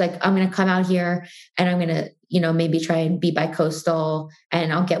I was like, I'm going to come out here and I'm going to, maybe try and be bi-coastal,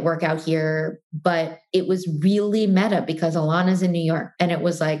 and I'll get work out here. But it was really meta because Ilana's in New York, and it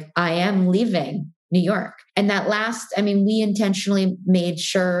was like, I am leaving New York. And we intentionally made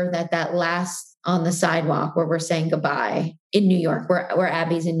sure that last on the sidewalk where we're saying goodbye in New York, where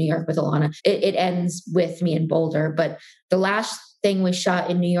Abbi's in New York with Ilana, it ends with me in Boulder. But the last thing we shot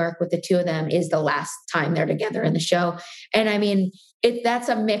in New York with the two of them is the last time they're together in the show. And that's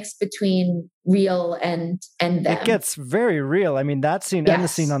a mix between real and them. It gets very real. I mean, that scene and the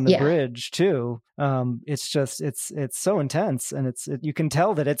scene on the bridge too. It's just, it's so intense, and you can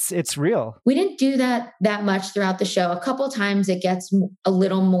tell that it's real. We didn't do that much throughout the show. A couple of times it gets a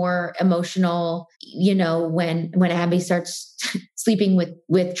little more emotional, when Abbi starts sleeping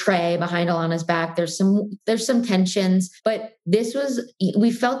with Trey behind Alana's back. There's some tensions, but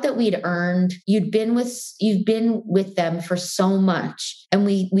we felt that you've been with them for so much. And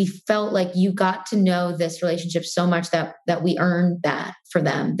we felt like you got to know this relationship so much that we earned that for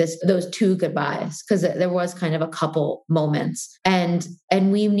them, those two goodbyes, because there was kind of a couple moments, and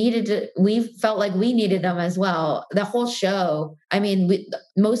we felt like we needed them as well. The whole show, I mean,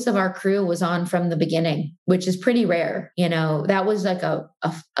 most of our crew was on from the beginning, which is pretty rare. That was like a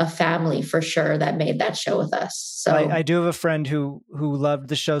family for sure that made that show with us. So I do have a friend who loved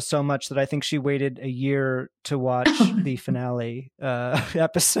the show so much that I think she waited a year to watch the finale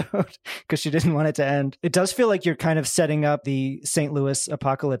episode because she didn't want it to end. It does feel like you're kind of setting up the St. Louis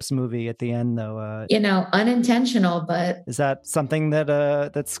apocalypse movie at the end, though. Unintentional, but is that something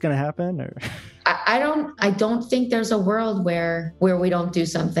that's going to happen? Or I don't think there's a world where we don't do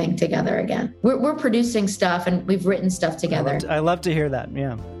something together again. We're producing stuff and we've written stuff together. I love to hear that.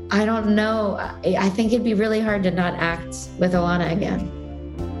 Yeah. I don't know. I think it'd be really hard to not act with Alana again.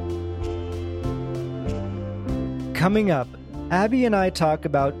 Coming up, Abbi and I talk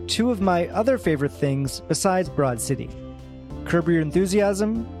about two of my other favorite things besides Broad City: Curb Your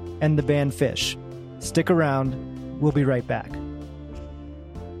Enthusiasm and the band Phish. Stick around. We'll be right back.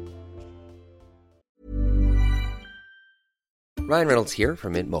 Ryan Reynolds here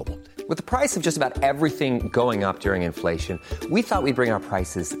from Mint Mobile. With the price of just about everything going up during inflation, we thought we'd bring our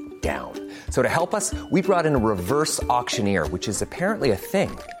prices down. So to help us, we brought in a reverse auctioneer, which is apparently a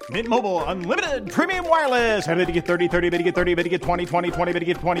thing. Mint Mobile Unlimited Premium Wireless. How to get 30, 30, bit to get 30, bit to get 20, 20, 20, bit to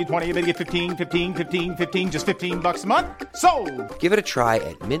get 20, 20, bit to get 15, 15, 15, 15, just $15 a month? Sold! Give it a try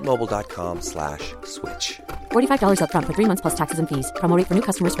at mintmobile.com/switch. $45 up front for 3 months plus taxes and fees. Promo rate for new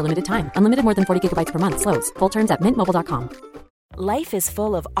customers for limited time. Unlimited more than 40 gigabytes per month. Slows full terms at mintmobile.com. Life is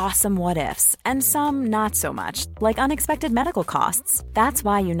full of awesome what-ifs, and some not so much, like unexpected medical costs. That's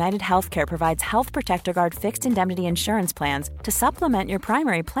why United Healthcare provides Health Protector Guard fixed indemnity insurance plans to supplement your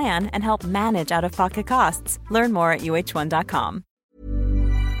primary plan and help manage out-of-pocket costs. Learn more at uh1.com.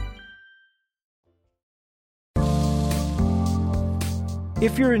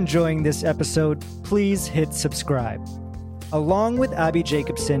 If you're enjoying this episode, please hit subscribe. Along with Abbi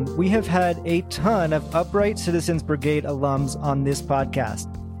Jacobson, we have had a ton of Upright Citizens Brigade alums on this podcast,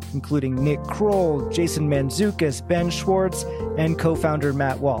 including Nick Kroll, Jason Mantzoukas, Ben Schwartz, and co-founder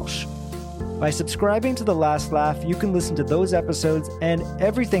Matt Walsh. By subscribing to The Last Laugh, you can listen to those episodes and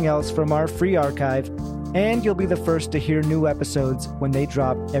everything else from our free archive, and you'll be the first to hear new episodes when they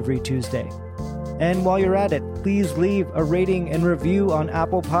drop every Tuesday. And while you're at it, please leave a rating and review on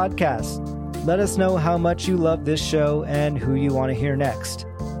Apple Podcasts. Let us know how much you love this show and who you want to hear next.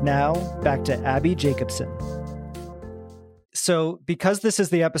 Now, back to Abbi Jacobson. So, because this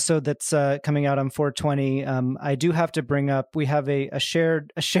is the episode that's coming out on 420, I do have to bring up, we have a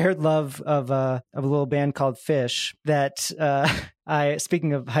shared love of a little band called Phish that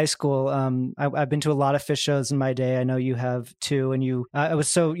speaking of high school, I've been to a lot of Phish shows in my day. I know you have too, and I was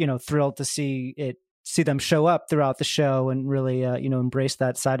so thrilled to see them show up throughout the show and really, embrace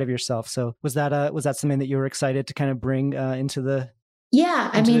that side of yourself. So was that something that you were excited to kind of bring into the Yeah.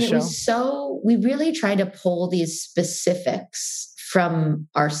 I mean, it was we really tried to pull these specifics from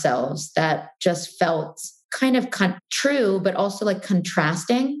ourselves that just felt kind of true, but also like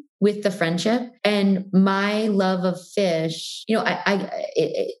contrasting with the friendship. And my love of Phish,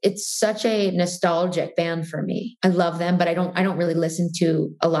 it's such a nostalgic band for me. I love them, but I don't really listen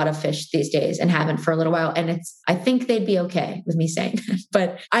to a lot of Phish these days and haven't for a little while. And I think they'd be okay with me saying that,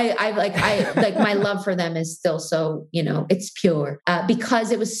 but I my love for them is still so, it's pure,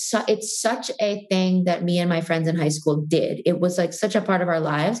 because it's such a thing that me and my friends in high school did. It was like such a part of our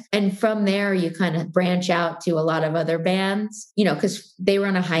lives. And from there, you kind of branch out to a lot of other bands, because they were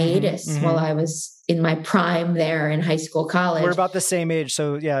on a hiatus while I was in my prime there in high school, college. We're about the same age.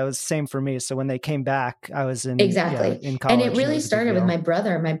 So yeah, it was the same for me. So when they came back, I was in college. And it really started with my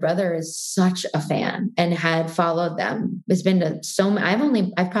brother. My brother is such a fan and had followed them. It's been to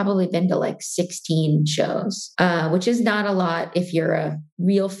I've probably been to like 16 shows, which is not a lot if you're a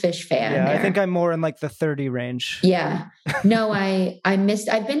real Phish fan. Yeah, there. I think I'm more in like the 30 range. Yeah. No,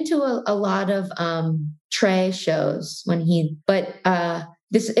 I've been to a lot of Trey shows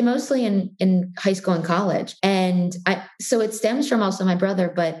this mostly in high school and college. And so it stems from also my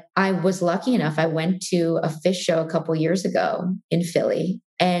brother, but I was lucky enough. I went to a Fish show a couple years ago in Philly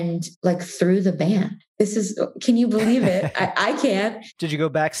and like threw the band. Can you believe it? I can't. Did you go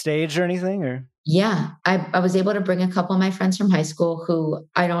backstage or anything or? Yeah, I was able to bring a couple of my friends from high school who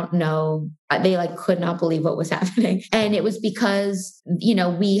I don't know, they like could not believe what was happening. And it was because, you know,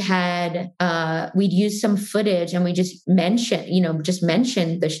 we'd used some footage and we just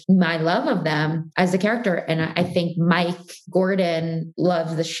mentioned my love of them as a character. And I think Mike Gordon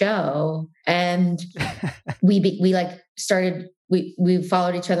loves the show. And we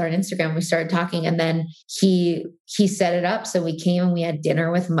followed each other on Instagram. We started talking, and then he set it up. So we came and we had dinner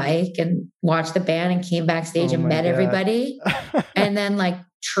with Mike and watched the band and came backstage and met everybody. And then like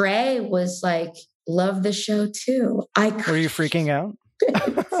Trey was like, love the show too. Were you freaking out?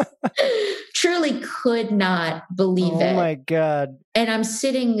 Truly could not believe it. Oh my God. And I'm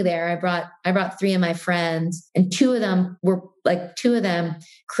sitting there. I brought 3 of my friends, and two of them,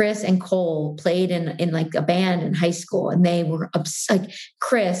 Chris and Cole, played in like a band in high school, and they were like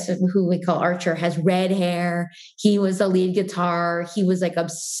Chris, who we call Archer, has red hair. He was the lead guitar. He was like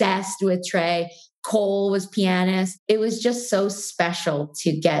obsessed with Trey. Cole was pianist. It was just so special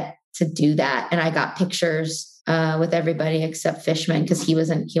to get to do that. And I got pictures with everybody except Fishman because he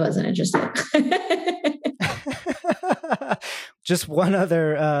wasn't interested. Just one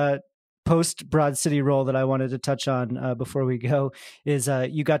other post Broad City role that I wanted to touch on before we go is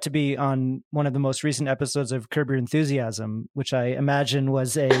you got to be on one of the most recent episodes of Curb Your Enthusiasm, which I imagine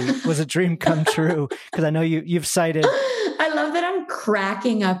was a dream come true, because I know you've cited. I love that I'm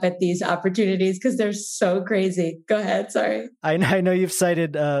cracking up at these opportunities because they're so crazy. Go ahead. Sorry. I know you've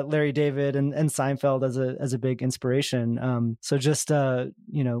cited Larry David and Seinfeld as a big inspiration. So just,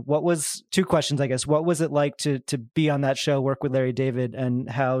 what was 2 questions, I guess. What was it like to be on that show, work with Larry David, and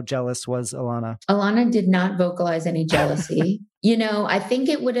how jealous was Alana? Alana did not vocalize any jealousy. You know, I think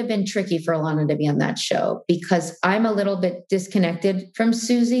it would have been tricky for Alana to be on that show because I'm a little bit disconnected from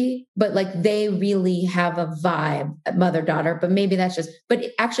Susie, but like they really have a vibe, mother-daughter, but maybe that's just, but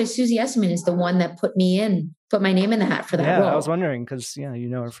actually Susie Essman is the one that put my name in the hat for that role. I was wondering because, you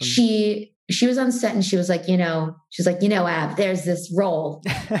know her from... She was on set and she was like, Ab, there's this role.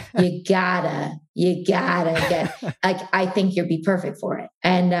 You gotta get, like, I think you'd be perfect for it.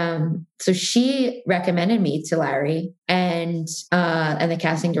 And so she recommended me to Larry and the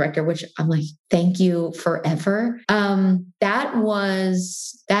casting director, which I'm like, thank you forever.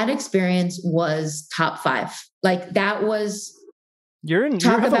 That experience was top 5. Like that was... You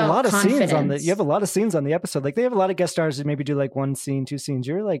have a lot of scenes on the episode. Like they have a lot of guest stars that maybe do like 1 scene, 2 scenes.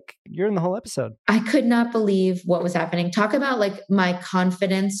 You're in the whole episode. I could not believe what was happening. Talk about like my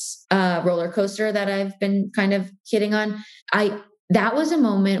confidence roller coaster that I've been kind of hitting on. That was a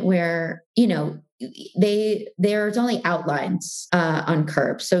moment where, you know, there's only outlines on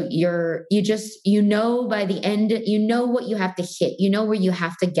Curb. So by the end, you know what you have to hit, you know where you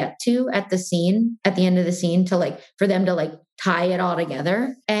have to get to at the end of the scene to like, for them to like tie it all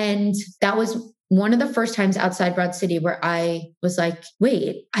together. And that was one of the first times outside Broad City where I was like,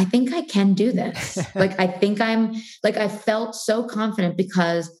 wait, I think I can do this. I felt so confident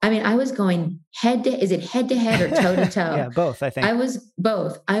because I was going is it head to head or toe to toe? Yeah, both, I think. I was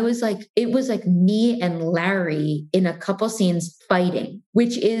both. I was like, it was like me and Larry in a couple scenes fighting,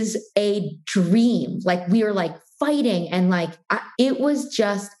 which is a dream. Like we were like fighting and like, it was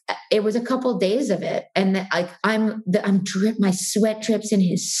a couple days of it. And like, my sweat drips in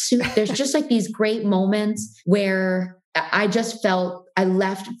his suit. There's just like these great moments where I just felt, I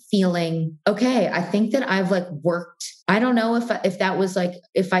left feeling, okay, I think that I've like worked. I don't know if that was like,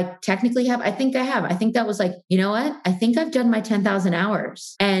 if I technically have, I think I have. I think that was like, you know what? I think I've done my 10,000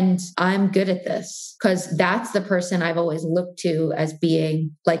 hours and I'm good at this because that's the person I've always looked to as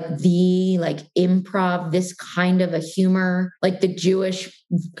being like the like improv, this kind of a humor, like the Jewish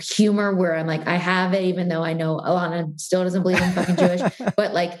humor where I'm like, I have it, even though I know Alana still doesn't believe I'm fucking Jewish,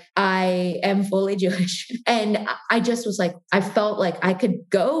 but like I am fully Jewish. And I just was like, I felt like I could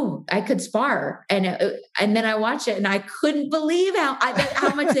spar. And then I watched it and I couldn't believe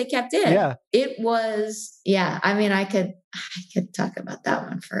how much they kept in. Yeah. It was, I could talk about that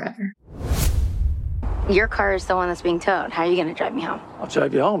one forever. Your car is the one that's being towed. How are you going to drive me home? I'll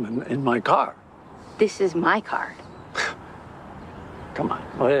drive you home in my car. This is my car. Come on.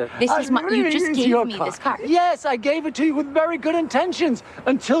 Well, This is my, you just gave me this car. Yes, I gave it to you with very good intentions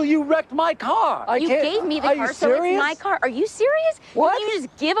until you wrecked my car. You gave me the car, so it's my car. Are you serious? What? Can you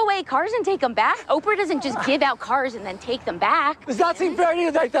just give away cars and take them back? Oprah doesn't just give out cars and then take them back. Does that seem fair to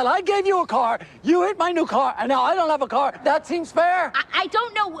you like that? I gave you a car, you hit my new car, and now I don't have a car. That seems fair? I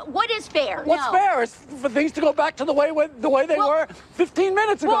don't know what is fair. What's fair is for things to go back to the way they were 15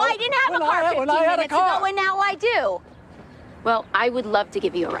 minutes ago. Well, I didn't have a car 15 minutes ago, and now I do. Well, I would love to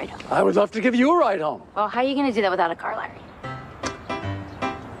give you a ride home. I would love to give you a ride home. Well, how are you going to do that without a car, Larry?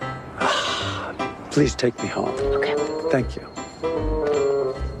 Please take me home. Okay. Thank you.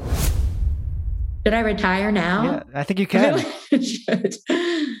 Should I retire now? Yeah, I think you can.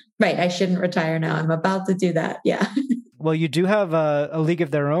 Right. I shouldn't retire now. I'm about to do that. Yeah. Well, you do have a League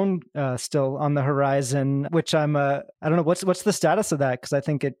of Their Own still on the horizon, which I don't know what's the status of that, because I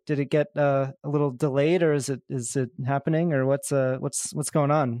think did it get a little delayed, or is it happening, or what's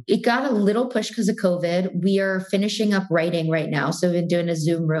going on? It got a little push because of COVID. We are finishing up writing right now, so we've been doing a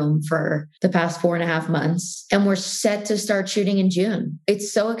Zoom room for the past 4.5 months, and we're set to start shooting in June.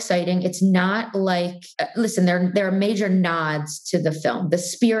 It's so exciting. It's not like listen, there are major nods to the film. The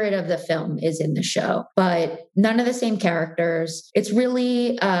spirit of the film is in the show, but none of the same characters. It's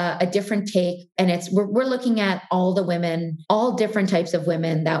really a different take. And we're looking at all the women, all different types of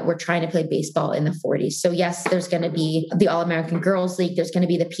women that were trying to play baseball in the 40s. So yes, there's going to be the All-American Girls League. There's going to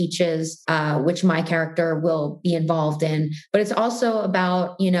be the Peaches, which my character will be involved in. But it's also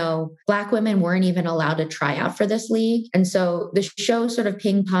about, Black women weren't even allowed to try out for this league. And so the show sort of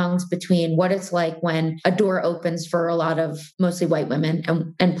ping-pongs between what it's like when a door opens for a lot of mostly white women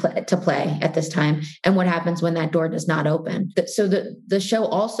and to play at this time, and what happens when that door does not open. So the show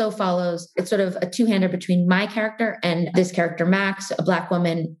also follows, it's sort of a two-hander between my character and this character, Max, a Black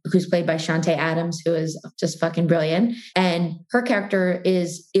woman who's played by Shantae Adams, who is just fucking brilliant. And her character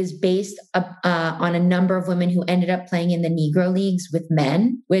is based on a number of women who ended up playing in the Negro Leagues with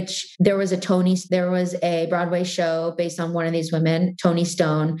men, which there was a Broadway show based on one of these women, Toni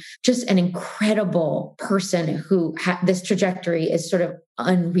Stone, just an incredible person who this trajectory is sort of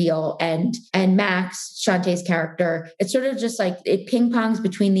unreal. And Max, Shantae's character, it's sort of just like it ping pongs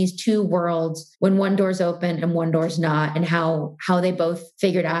between these two worlds when one door's open and one door's not, and how they both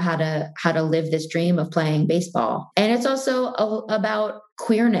figured out how to live this dream of playing baseball. And it's also about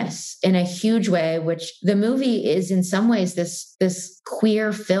queerness in a huge way, which the movie is in some ways this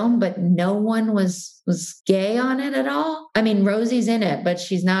queer film, but no one was gay on it at all. I mean, Rosie's in it, but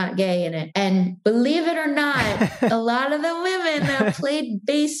she's not gay in it. And believe it or not, a lot of the women that played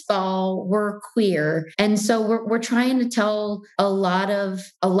baseball were queer. And so we're trying to tell a lot of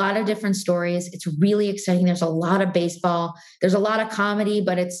different stories. It's really exciting. There's a lot of baseball. There's a lot of comedy,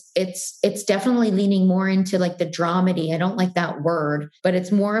 but it's definitely leaning more into like the dramedy. I don't like that word, but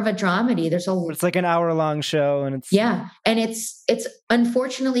it's more of a dramedy. It's like an hour-long show, and it's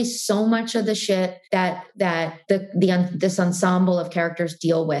unfortunately so much of the shit that this ensemble of characters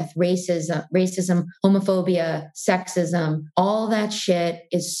deal with: racism, homophobia, sexism. All that shit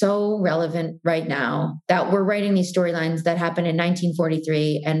is so relevant right now that we're writing these storylines that happened in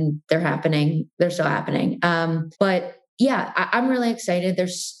 1943, and they're still happening. But yeah, I'm really excited.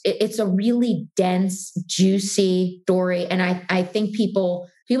 It's a really dense, juicy story. And I think people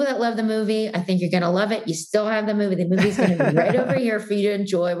that love the movie, I think you're going to love it. You still have the movie. The movie's going to be right over here for you to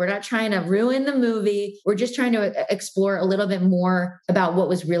enjoy. We're not trying to ruin the movie. We're just trying to explore a little bit more about what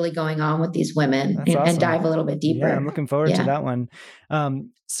was really going on with these women and dive a little bit deeper. Yeah, I'm looking forward to that one.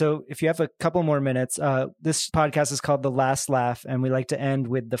 So if you have a couple more minutes, this podcast is called The Last Laugh, and we like to end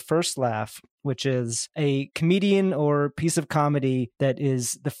with the first laugh, which is a comedian or piece of comedy that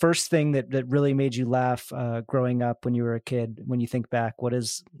is the first thing that really made you laugh growing up when you were a kid. When you think back,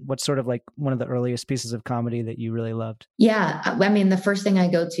 what's sort of like one of the earliest pieces of comedy that you really loved? Yeah. I mean, the first thing I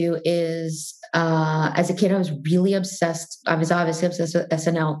go to is, as a kid, I was really obsessed. I was obviously obsessed with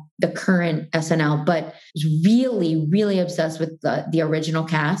SNL, the current SNL, but I was really, really obsessed with the original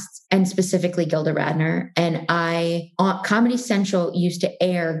cast, and specifically Gilda Radner. And on Comedy Central used to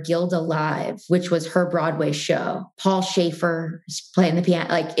air Gilda Live, which was her Broadway show. Paul Schaefer is playing the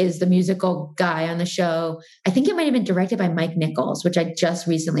piano, is the musical guy on the show. I think it might have been directed by Mike Nichols, which I just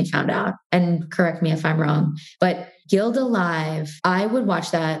recently found out, and correct me if I'm wrong. But Gilda Live, I would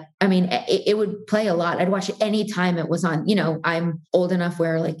watch that. I mean, it would play a lot. I'd watch it anytime it was on. I'm old enough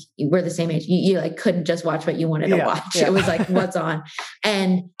where we're the same age. You couldn't just watch what you wanted to watch. Yeah. It was like, what's on?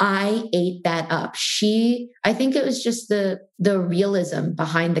 And I ate that up. I think it was just the the realism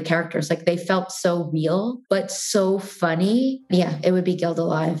behind the characters. Like they felt so real, but so funny. Yeah, it would be Gilda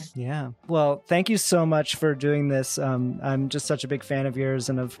Live. Yeah. Well, thank you so much for doing this. I'm just such a big fan of yours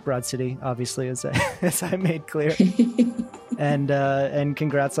and of Broad City, obviously, as I made clear. And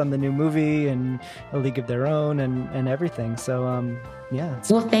congrats on the new movie and A League of Their Own and everything. So, yeah.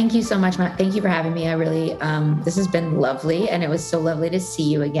 Well, thank you so much, Matt. Thank you for having me. I really, this has been lovely, and it was so lovely to see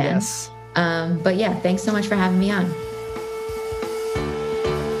you again. Yes. But yeah, thanks so much for having me on.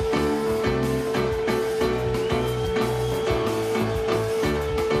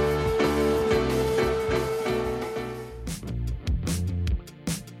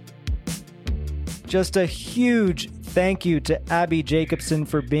 Just a huge thank you to Abbi Jacobson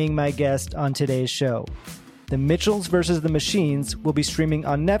for being my guest on today's show. The Mitchells vs. the Machines will be streaming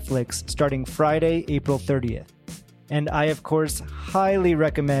on Netflix starting Friday, April 30th. And I, of course, highly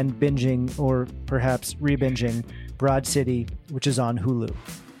recommend binging, or perhaps re-binging, Broad City, which is on Hulu.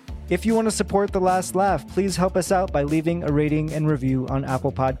 If you want to support The Last Laugh, please help us out by leaving a rating and review on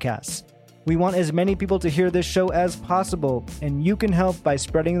Apple Podcasts. We want as many people to hear this show as possible, and you can help by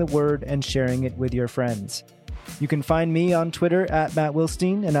spreading the word and sharing it with your friends. You can find me on Twitter at Matt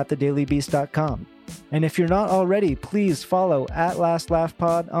Wilstein and at thedailybeast.com. And if you're not already, please follow at Last Laugh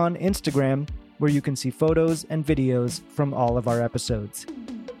Pod on Instagram, where you can see photos and videos from all of our episodes.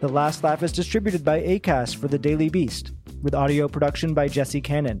 The Last Laugh is distributed by Acast for The Daily Beast, with audio production by Jesse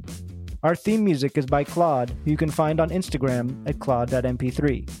Cannon. Our theme music is by Claude, who you can find on Instagram at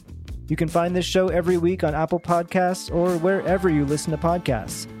claude.mp3. You can find this show every week on Apple Podcasts or wherever you listen to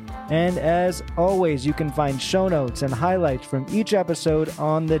podcasts. And as always, you can find show notes and highlights from each episode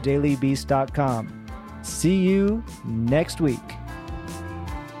on thedailybeast.com. See you next week.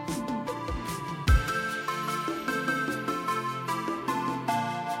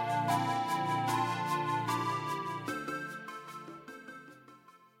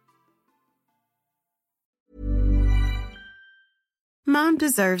 Mom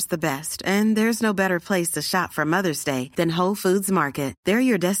deserves the best, and there's no better place to shop for Mother's Day than Whole Foods Market. They're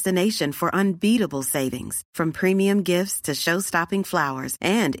your destination for unbeatable savings, from premium gifts to show-stopping flowers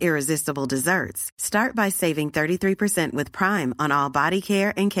and irresistible desserts. Start by saving 33% with Prime on all body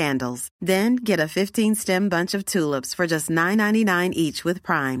care and candles. Then get a 15-stem bunch of tulips for just $9.99 each with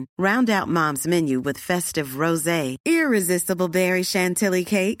Prime. Round out Mom's menu with festive rosé, irresistible berry chantilly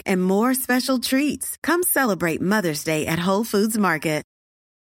cake, and more special treats. Come celebrate Mother's Day at Whole Foods Market.